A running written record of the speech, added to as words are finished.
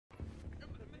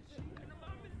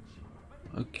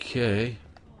Okay.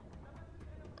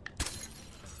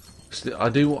 I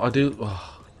do.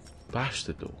 Oh, bash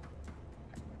the door.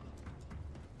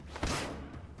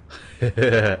 I'm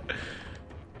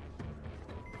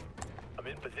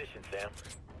in position, Sam.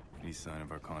 Any sign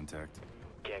of our contact?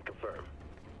 Can't confirm.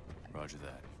 Roger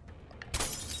that.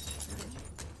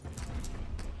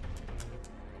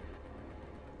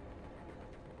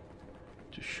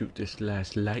 Just shoot this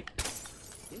last light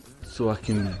so I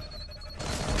can.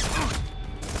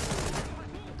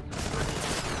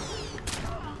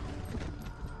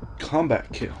 Combat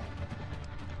kill.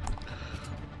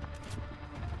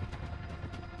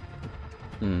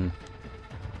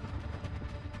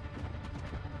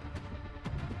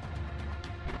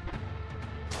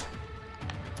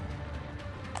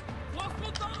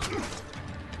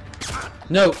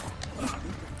 No.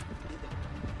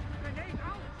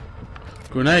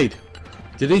 Grenade.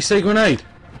 Did he say grenade?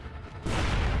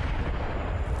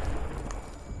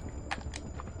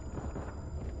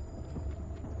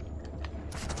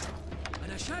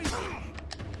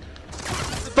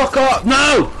 Fuck up!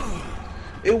 No!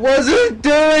 It wasn't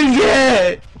doing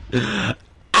it!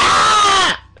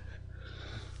 Ah!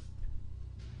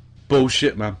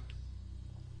 Bullshit, man.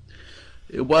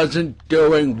 It wasn't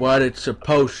doing what it's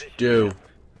supposed to do.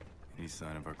 Any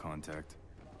sign of our contact?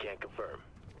 Can't confirm.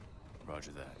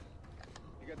 Roger that.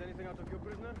 You got anything out of your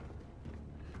prisoner?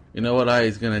 You know what I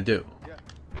is gonna do? Yeah.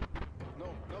 No,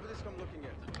 nobody's come looking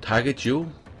yet. Target you?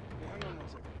 Hang on 1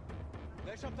 second.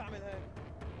 ليش عم تعمل هيك؟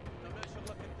 طب ليش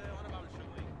شغلك انت وانا بعمل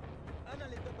شغلي؟ انا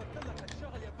اللي دبرت لك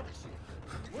هالشغل يا بخشي.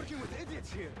 Working with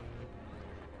idiots here.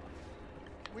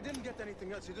 We didn't get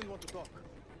anything else. You didn't want to talk.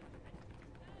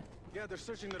 Yeah, they're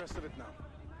searching the rest of it now.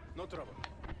 No trouble.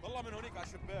 طلع من هونيك على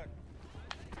الشباك.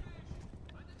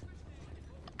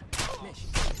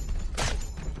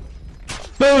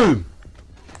 Boom!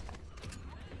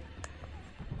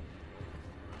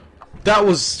 That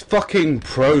was fucking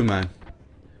pro, man.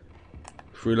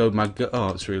 Reload my gun. Oh,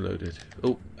 it's reloaded.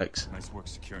 Oh, X. Nice work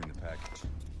securing the package.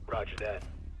 Roger that.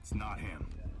 It's not him.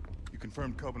 You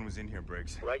confirmed Coben was in here,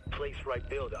 Briggs. Right place, right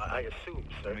build. I assume,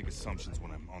 sir. Don't make assumptions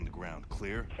when I'm on the ground.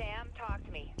 Clear? Sam, talk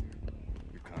to me.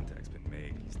 Your contact's been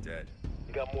made. He's dead.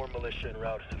 We got more militia en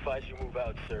route. Advise you move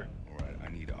out, sir. All right, I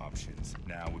need options.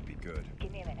 Now would be good.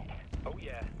 Give me a minute. Oh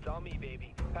yeah, it's all me,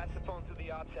 baby. Pass the phone through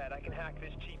the ops hat. I can hack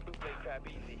this cheap bootleg crap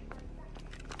easy.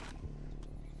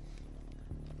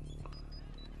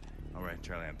 All right,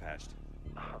 Charlie, I'm patched.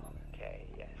 Okay,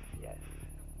 yes.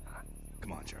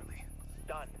 Come on, Charlie.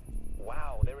 Done.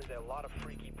 Wow, there is a lot of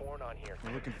freaky porn on here.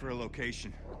 We're looking for a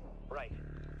location. Right.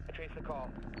 I traced the call.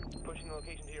 Pushing the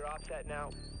location to your ops hat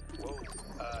now. Whoa,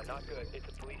 not good. It's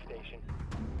a police station.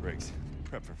 Briggs,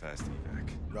 prep for fast evac.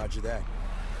 Roger that.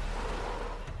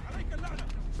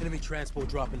 Enemy transport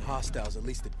dropping hostiles, at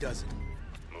least a dozen.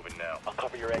 Moving now. I'll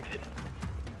cover your exit.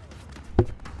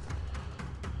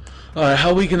 Alright, how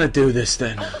are we gonna do this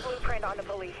then? Pull the blueprint on the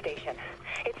police station.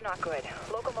 It's not good.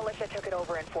 Local militia took it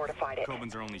over and fortified it.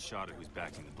 Coben's our only shot at who's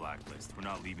backing the Blacklist. We're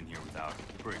not leaving here without him.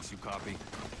 Briggs, you copy?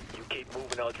 You keep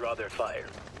moving, I'll draw their fire.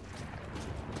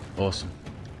 Awesome.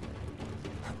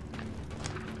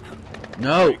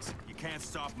 No! Briggs, you can't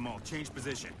stop them all. Change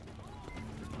position.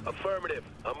 Affirmative.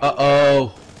 I'm moving.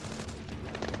 Uh-oh.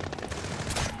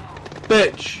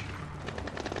 Bitch!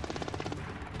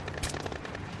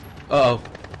 Uh-oh.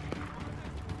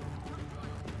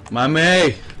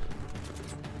 Mommy!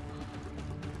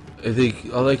 Are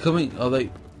they coming? Are they?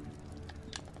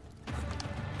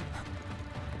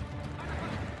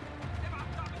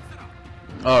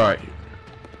 Alright.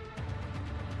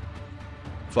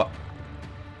 Fuck.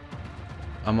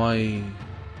 Am I?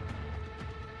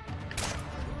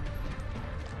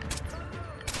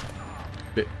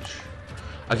 Bitch.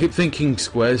 I keep thinking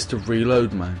squares to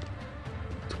reload, man.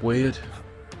 It's weird.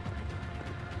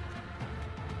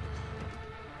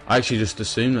 I actually just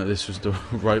assumed that this was the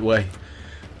right way.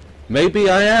 Maybe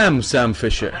I am Sam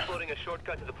Fisher. I'm uploading a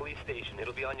shortcut to the police station.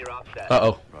 It'll be on your ops set.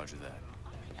 Uh-oh. Roger that.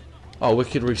 Oh,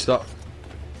 wicked restart.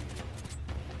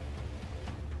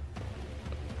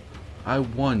 I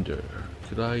wonder,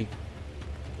 could I...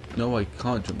 No, I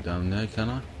can't jump down there, can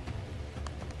I?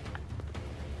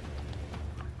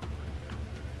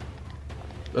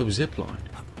 Oh, zipline.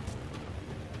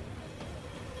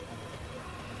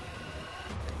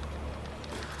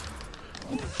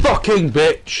 Fucking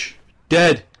bitch!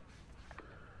 Dead!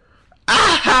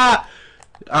 Ah!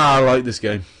 I like this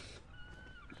game.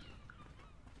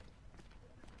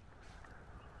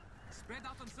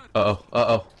 Uh-oh,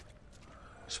 uh-oh.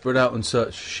 Spread out and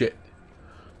search. Shit.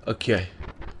 Okay.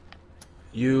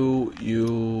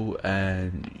 You,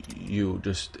 and you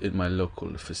just in my local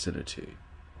vicinity.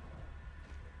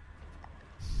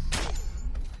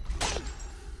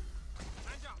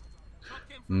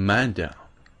 Man down.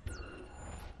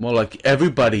 More like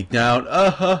everybody down. Oh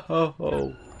ho ho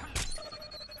ho.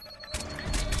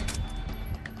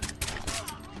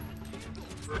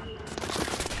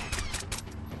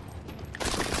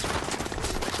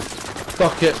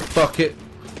 Fuck it, fuck it.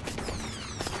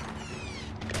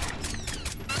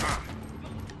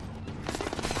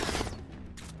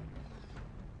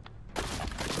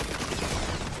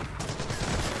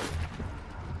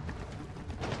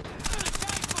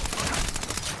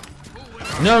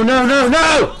 No, no, no,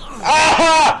 no!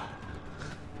 Ah!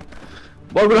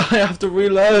 Why would I have to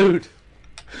reload?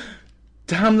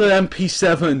 Damn the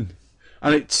MP7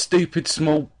 and its stupid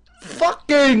small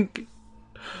fucking.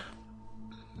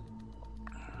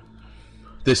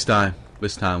 This time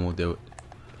we'll do it.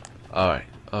 Alright,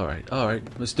 alright, alright,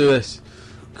 let's do this.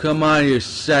 Come on, you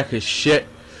sack of shit.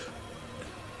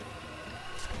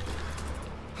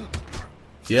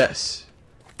 Yes,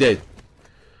 did.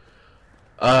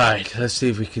 Alright, let's see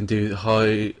if we can do the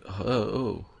high.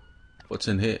 Oh, what's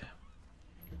in here?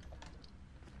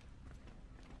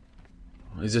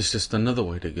 Is this just another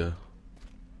way to go?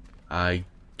 I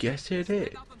guess it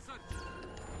is.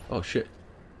 Oh shit.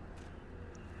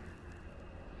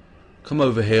 Come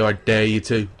over here, I dare you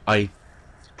to. I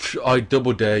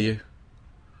double dare you.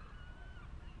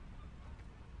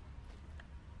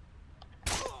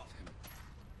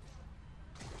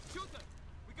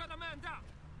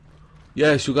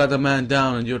 Yes, you got the man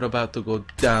down and you're about to go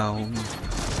down.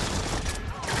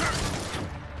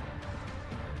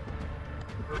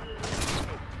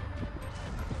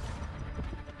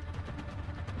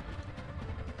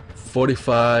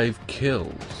 "45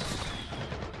 kills.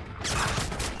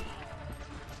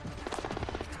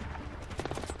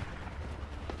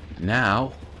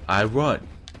 Now I run.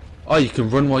 Oh, you can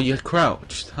run while you're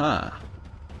crouched, huh?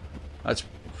 That's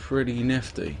pretty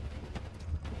nifty.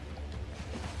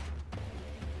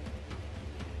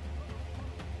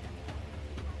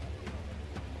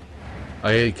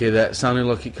 Okay, that sounded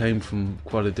like it came from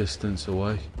quite a distance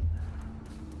away.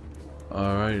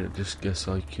 Alright, I just guess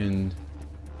I can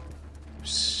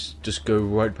just go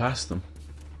right past them.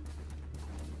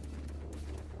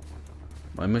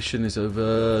 My mission is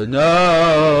over.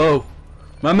 No!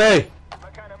 Mummy! I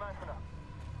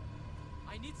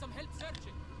need some help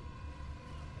searching.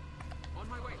 On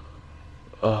my way.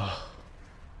 Oh.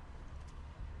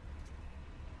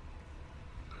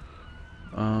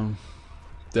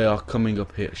 They are coming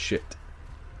up here. Shit.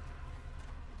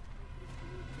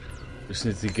 Just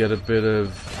need to get a bit of.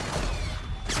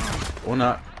 Or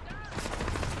not.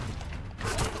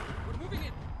 We're moving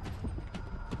in.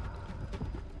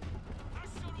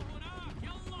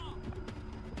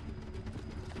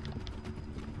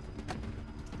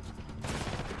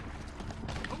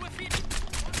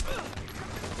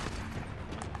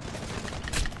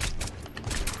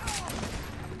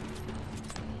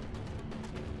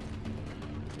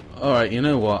 Alright, you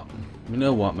know what? You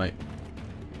know what, mate?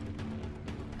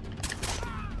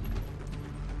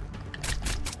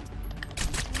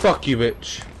 Fuck you,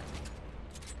 bitch.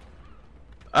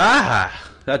 Ah!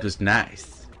 That was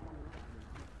nice.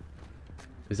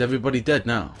 Is everybody dead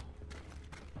now?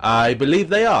 I believe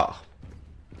they are.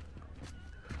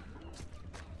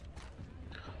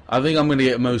 I think I'm gonna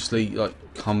get mostly like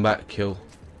combat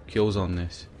kills on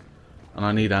this. And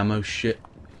I need ammo shit.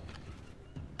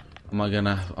 I'm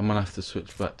gonna have to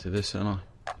switch back to this, aren't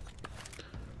I?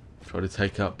 Try to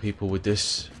take out people with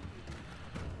this.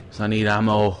 So I need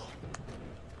ammo.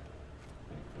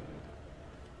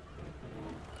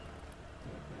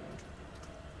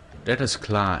 Let us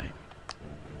climb.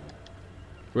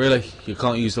 Really? You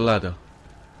can't use the ladder?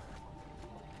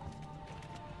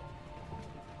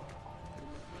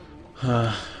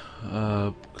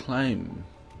 Climb.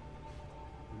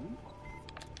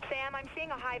 Sam, I'm seeing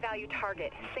a high-value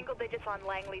target. Single digits on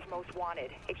Langley's most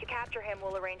wanted. If you capture him,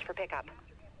 we'll arrange for pickup.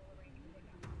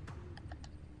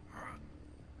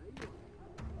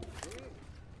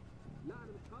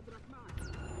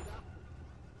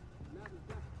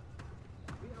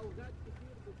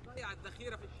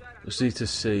 Just need to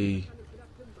see.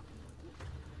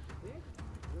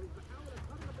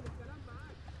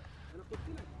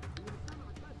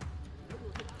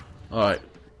 Alright,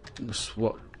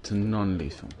 swap to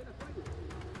non-lethal.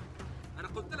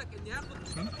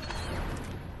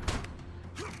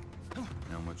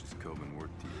 How much is Coben worth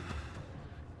to you?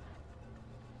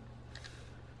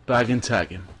 Bag and tag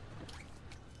him.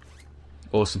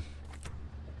 Awesome.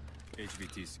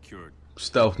 HVT secured.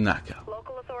 Stealth knackout.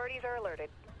 Local authorities are alerted.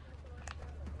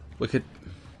 Wicked.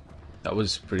 That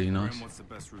was pretty nice. Grim, what's the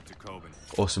best route to Coben?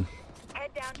 Awesome.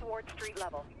 Head down towards street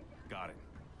level. Got it.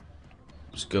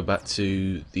 Let's go back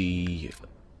to the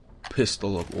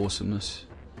pistol of awesomeness.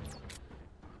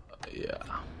 Yeah.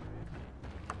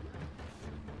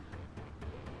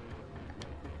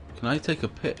 Can I take a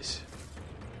piss?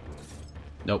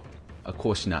 Nope, of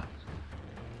course not.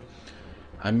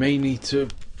 I may need to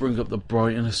bring up the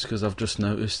brightness because I've just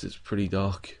noticed it's pretty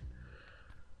dark.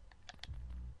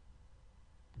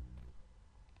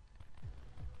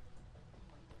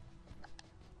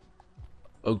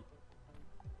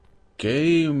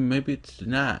 Okay, maybe it's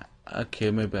not.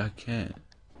 Okay, maybe I can.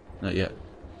 Not yet.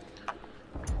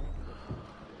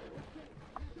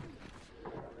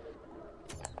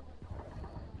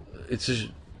 It's just,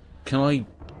 can I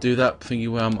do that thingy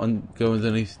where I'm go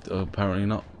underneath? Oh, apparently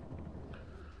not.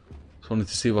 Just wanted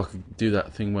to see if I could do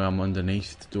that thing where I'm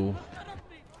underneath the door.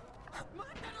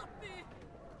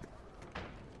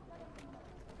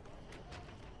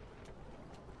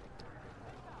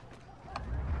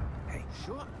 Hey,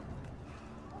 sure.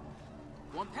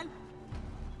 Want help?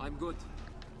 I'm good.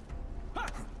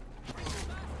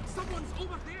 Someone's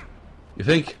over there. You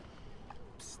think?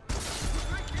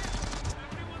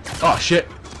 Oh shit!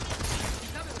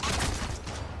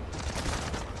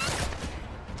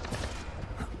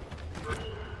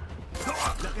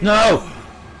 No!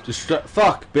 Just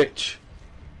fuck, bitch.